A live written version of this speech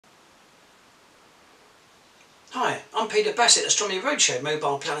Hi, I'm Peter Bassett, Astronomy Roadshow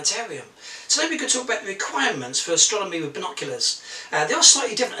Mobile Planetarium. Today we're going to talk about the requirements for astronomy with binoculars. They are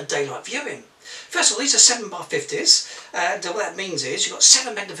slightly different to daylight viewing. First of all, these are 7x50s, and what that means is you've got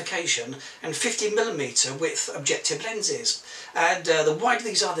 7 magnification and 50mm width objective lenses. And the wider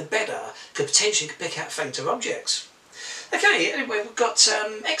these are, the better, could potentially pick out fainter objects. Okay, anyway, we've got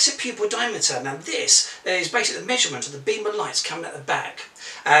exit pupil diameter. Now this is basically the measurement of the beam of lights coming at the back.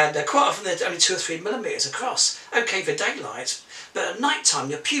 And quite often they're only 2 or 3mm across. Okay for daylight, but at night time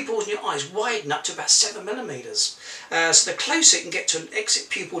your pupils and your eyes widen up to about 7mm. So the closer you can get to an exit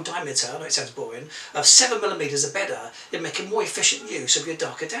pupil diameter, I know it sounds boring, of 7mm the better in making more efficient use of your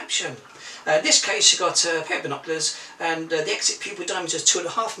dark adaptation. In this case you've got a pair of binoculars and the exit pupil diameter is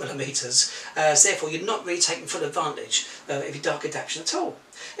 2.5mm, so therefore you're not really taking full advantage of your dark adaptation at all.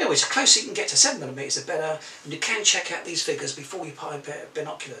 Anyway, so closer you can get to 7mm the better, and you can check out these figures before you buy a pair of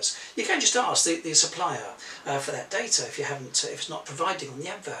binoculars. You can just ask the supplier for that data if it's not providing on the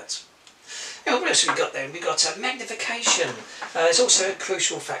advert. Anyway, what else have we got then? We've got magnification. It's also a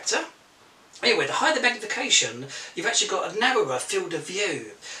crucial factor. Anyway, the higher the magnification, you've actually got a narrower field of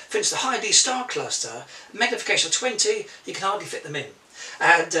view. For instance, the higher the star cluster, magnification of 20, you can hardly fit them in.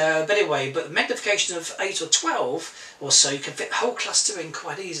 And, but anyway, but the magnification of 8 or 12 or so, you can fit the whole cluster in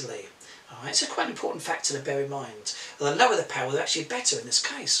quite easily. Alright, so quite an important factor to bear in mind. The lower the power, they're actually better in this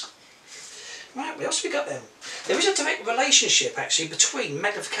case. Right, what else have we got then? There is a direct relationship actually between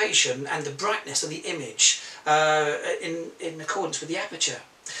magnification and the brightness of the image in accordance with the aperture.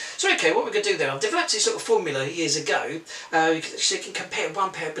 So okay, what we're going to do then, I've developed this little formula years ago, so you can compare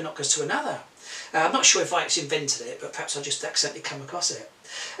one pair of binoculars to another. I'm not sure if I actually invented it, but perhaps I just accidentally come across it.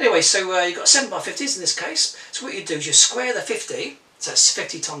 Anyway, so you've got 7x50s in this case, so what you do is you square the 50, so that's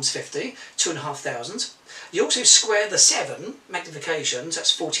 50 times 50, 2,500. You also square the 7 magnifications,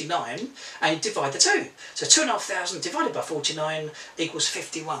 that's 49, and you divide the 2. So 2,500 divided by 49 equals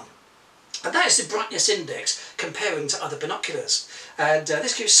 51. And that is the brightness index comparing to other binoculars. And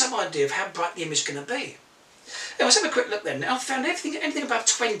this gives some idea of how bright the image is going to be. Now let's have a quick look then. Now I've found anything above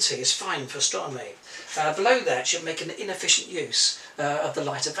 20 is fine for astronomy. Below that you're making an inefficient use of the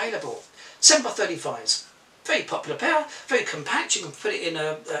light available. 7x35s. Very popular pair, very compact, you can put it in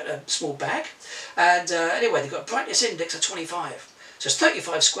a small bag. And anyway, they've got a brightness index of 25. So it's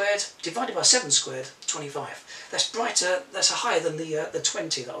 35 squared divided by 7 squared, 25. That's brighter, that's higher than the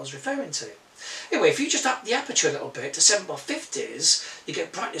 20 that I was referring to. Anyway, if you just up the aperture a little bit to 7x50s, you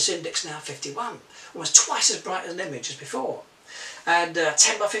get brightness index now 51. Almost twice as bright an image as before. And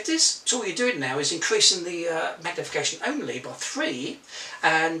 10x50s, so all you're doing now is increasing the magnification only by 3,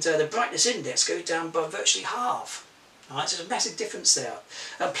 and the brightness index goes down by virtually half. Alright, so there's a massive difference there.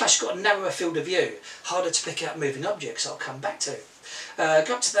 Plus you've got a narrower field of view, harder to pick out moving objects, I'll come back to.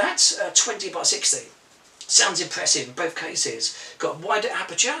 Go up to that, 20x60. Sounds impressive in both cases. Got a wider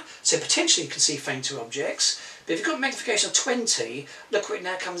aperture, so potentially you can see fainter objects. But if you've got a magnification of 20, look what it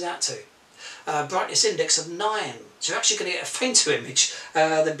now comes out to. Brightness index of 9. So you're actually going to get a fainter image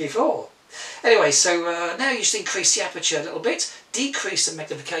than before. Anyway, so now you just increase the aperture a little bit, decrease the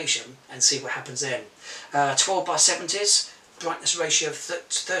magnification, and see what happens then. 12x70s, brightness ratio of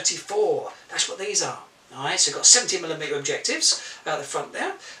 34. That's what these are. Alright, so you've got 70mm objectives at the front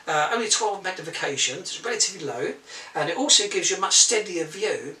there, only 12 magnification, so it's relatively low, and it also gives you a much steadier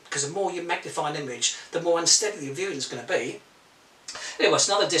view, because the more you magnify an image, the more unsteady the viewing is going to be. Anyway, it's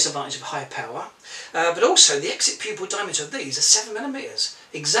another disadvantage of high power, but also the exit pupil diameter of these are 7mm,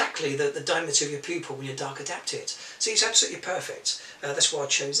 exactly the diameter of your pupil when you're dark adapted, so it's absolutely perfect. That's why I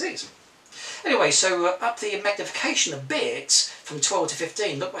chose these. Anyway, so up the magnification a bit, from 12 to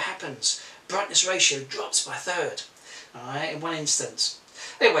 15, look what happens. Brightness ratio drops by a third, alright, in one instance.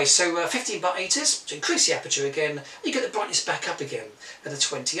 Anyway, so 15x80s, to increase the aperture again, you get the brightness back up again at a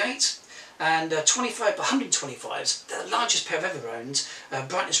 28. And 25x125s, they're the largest pair I've ever owned,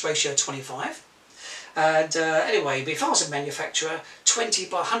 brightness ratio 25. And anyway, but if I was a manufacturer,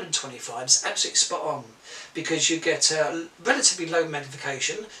 20x125 is absolutely spot on, because you get relatively low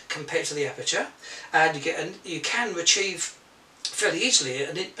magnification compared to the aperture, and you can retrieve fairly easily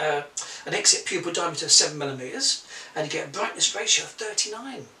an exit pupil diameter of 7mm, and you get a brightness ratio of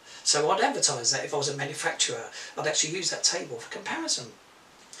 39. So I'd advertise that if I was a manufacturer. I'd actually use that table for comparison.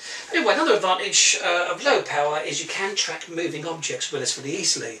 Anyway, another advantage of low power is you can track moving objects relatively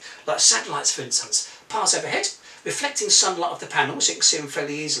easily, like satellites for instance. Pass overhead, reflecting sunlight off the panel, so you can see them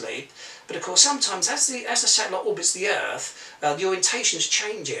fairly easily. But of course sometimes as the satellite orbits the Earth, the orientation is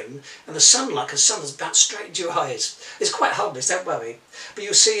changing and the sunlight, because the sun is bounced straight into your eyes. It's quite harmless, don't worry. But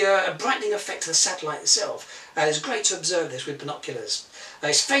you'll see a brightening effect of the satellite itself. It's great to observe this with binoculars.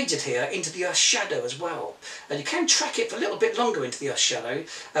 It's faded here into the Earth's shadow as well, and you can track it for a little bit longer into the Earth's shadow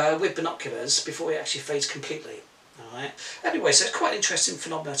with binoculars before it actually fades completely. Alright. Anyway, so it's quite an interesting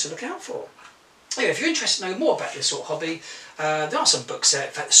phenomenon to look out for. Anyway, if you're interested to know more about this sort of hobby, there are some books there.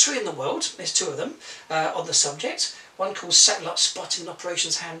 In fact, there's 3 in the world. There's 2 of them on the subject. One called Satellite Spotting and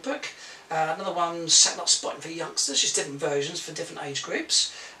Operations Handbook. Another one, Satellite Spotting for Youngsters, just different versions for different age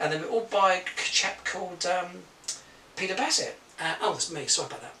groups. And they were all by a chap called Peter Bassett. Oh, that's me, sorry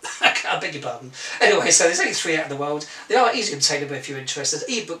about that. I beg your pardon. Anyway, so there's only 3 out in the world. They are easy obtainable if you're interested.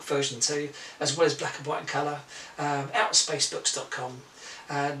 E-book version too, as well as black and white and colour. Outerspacebooks.com.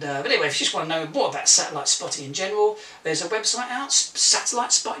 But anyway, if you just want to know more about satellite spotting in general, there's a website out,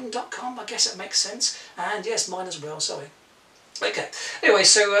 satellitespotting.com, I guess it makes sense. And yes, mine as well, sorry. Okay, anyway,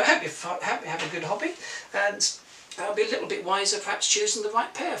 so I hope you have a good hobby, and I'll be a little bit wiser perhaps choosing the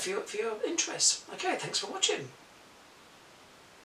right pair for your interests. Okay, thanks for watching.